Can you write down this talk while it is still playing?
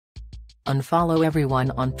Unfollow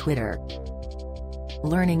everyone on Twitter.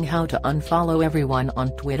 Learning how to unfollow everyone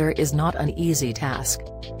on Twitter is not an easy task.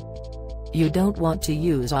 You don't want to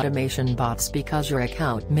use automation bots because your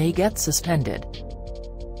account may get suspended.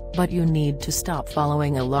 But you need to stop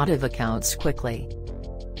following a lot of accounts quickly.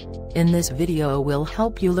 In this video we'll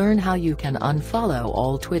help you learn how you can unfollow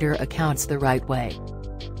all Twitter accounts the right way.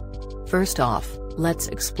 First off, let's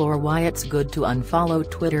explore why it's good to unfollow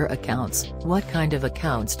Twitter accounts, what kind of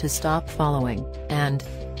accounts to stop following, and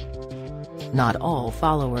not all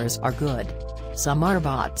followers are good. Some are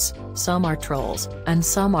bots, some are trolls, and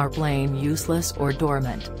some are plain useless or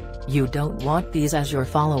dormant. You don't want these as your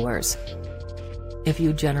followers. If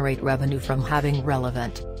you generate revenue from having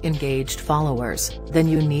relevant, engaged followers, then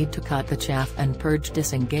you need to cut the chaff and purge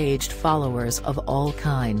disengaged followers of all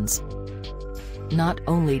kinds. Not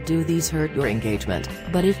only do these hurt your engagement,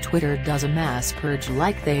 but if Twitter does a mass purge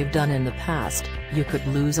like they've done in the past, you could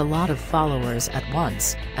lose a lot of followers at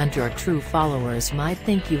once, and your true followers might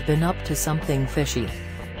think you've been up to something fishy.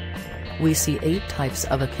 We see 8 types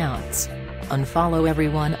of accounts. Unfollow every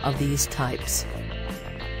one of these types.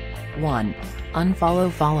 1.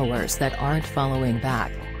 Unfollow followers that aren't following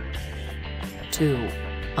back. 2.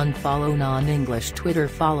 Unfollow non-English Twitter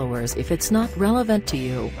followers if it's not relevant to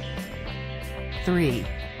you. 3.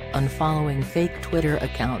 Unfollowing fake Twitter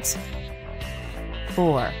accounts.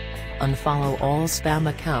 4. Unfollow all spam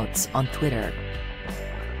accounts on Twitter.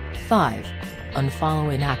 5.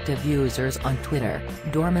 Unfollow inactive users on Twitter,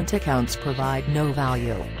 dormant accounts provide no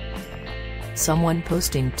value. Someone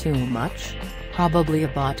posting too much? Probably a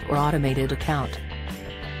bot or automated account.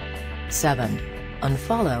 7.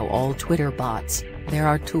 Unfollow all Twitter bots, there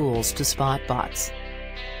are tools to spot bots.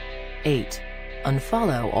 8.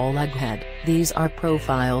 Unfollow all egghead, these are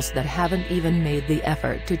profiles that haven't even made the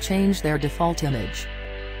effort to change their default image.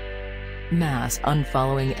 Mass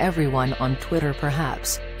unfollowing everyone on Twitter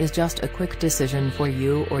perhaps, is just a quick decision for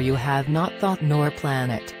you, or you have not thought nor plan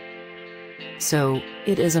it. So,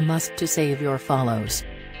 it is a must to save your follows.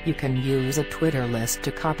 You can use a Twitter list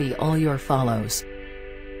to copy all your follows.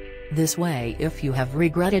 This way, if you have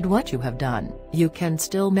regretted what you have done, you can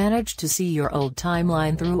still manage to see your old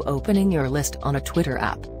timeline through opening your list on a Twitter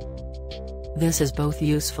app. This is both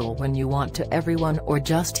useful when you want to everyone or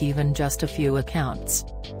just a few accounts.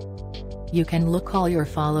 You can look all your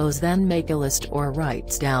follows, then make a list or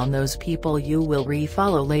write down those people you will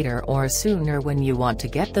refollow later or sooner when you want to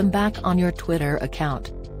get them back on your Twitter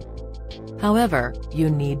account. However, you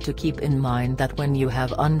need to keep in mind that when you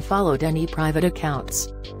have unfollowed any private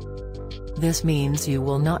accounts, this means you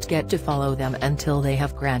will not get to follow them until they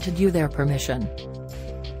have granted you their permission.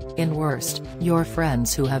 In worst, your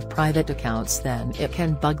friends who have private accounts, then it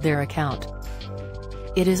can bug their account.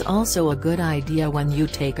 It is also a good idea when you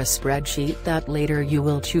take a spreadsheet that later you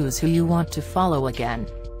will choose who you want to follow again.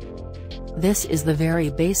 This is the very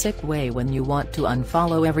basic way when you want to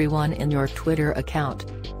unfollow everyone in your Twitter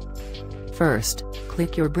account. First,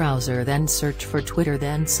 click your browser, then search for Twitter,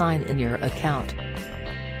 then sign in your account.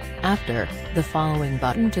 After, the following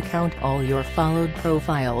button to count all your followed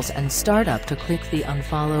profiles and start up to click the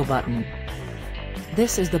unfollow button.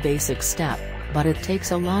 This is the basic step, but it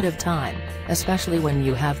takes a lot of time, especially when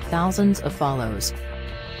you have thousands of follows.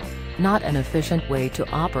 Not an efficient way to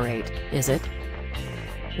operate, is it?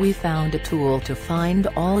 We found a tool to find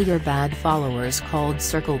all your bad followers called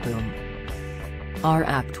Circleboom. Our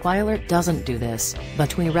app Twilight doesn't do this,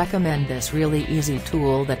 but we recommend this really easy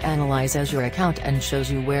tool that analyzes your account and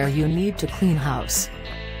shows you where you need to clean house.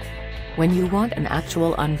 When you want an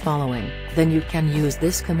actual unfollowing, then you can use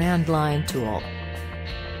this command line tool.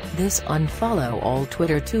 This unfollow all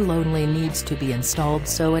Twitter tool only needs to be installed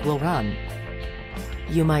so it will run.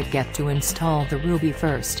 You might get to install the Ruby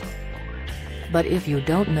first. But if you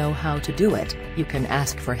don't know how to do it, you can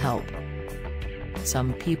ask for help.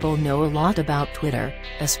 Some people know a lot about Twitter,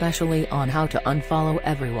 especially on how to unfollow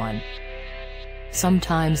everyone.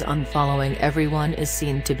 Sometimes unfollowing everyone is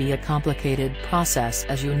seen to be a complicated process,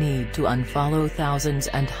 as you need to unfollow thousands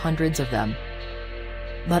and hundreds of them.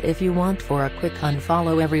 But if you want for a quick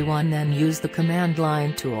unfollow everyone, then use the command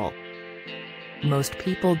line tool. Most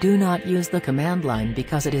people do not use the command line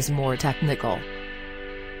because it is more technical.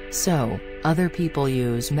 So, other people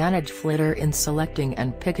use Manage Flitter in selecting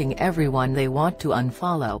and picking everyone they want to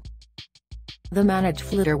unfollow. The Manage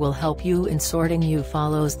Flitter will help you in sorting you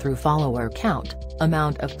follows through follower count,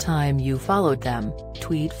 amount of time you followed them,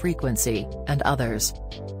 tweet frequency, and others.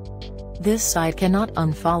 This site cannot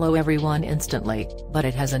unfollow everyone instantly, but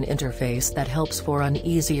it has an interface that helps for an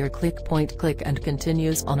easier click, point click, and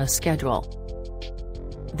continues on a schedule.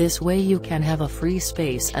 This way you can have a free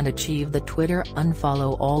space and achieve the Twitter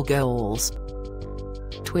Unfollow All goals.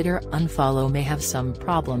 Twitter Unfollow may have some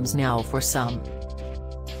problems now for some.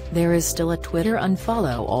 There is still a Twitter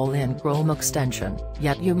Unfollow All in Chrome extension,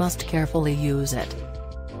 yet you must carefully use it.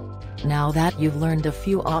 Now that you've learned a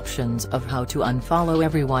few options of how to unfollow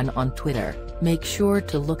everyone on Twitter, make sure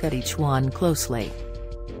to look at each one closely.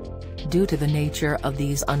 Due to the nature of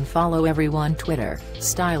these Unfollow Everyone Twitter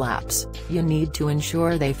style apps, you need to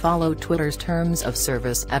ensure they follow Twitter's terms of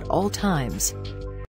service at all times.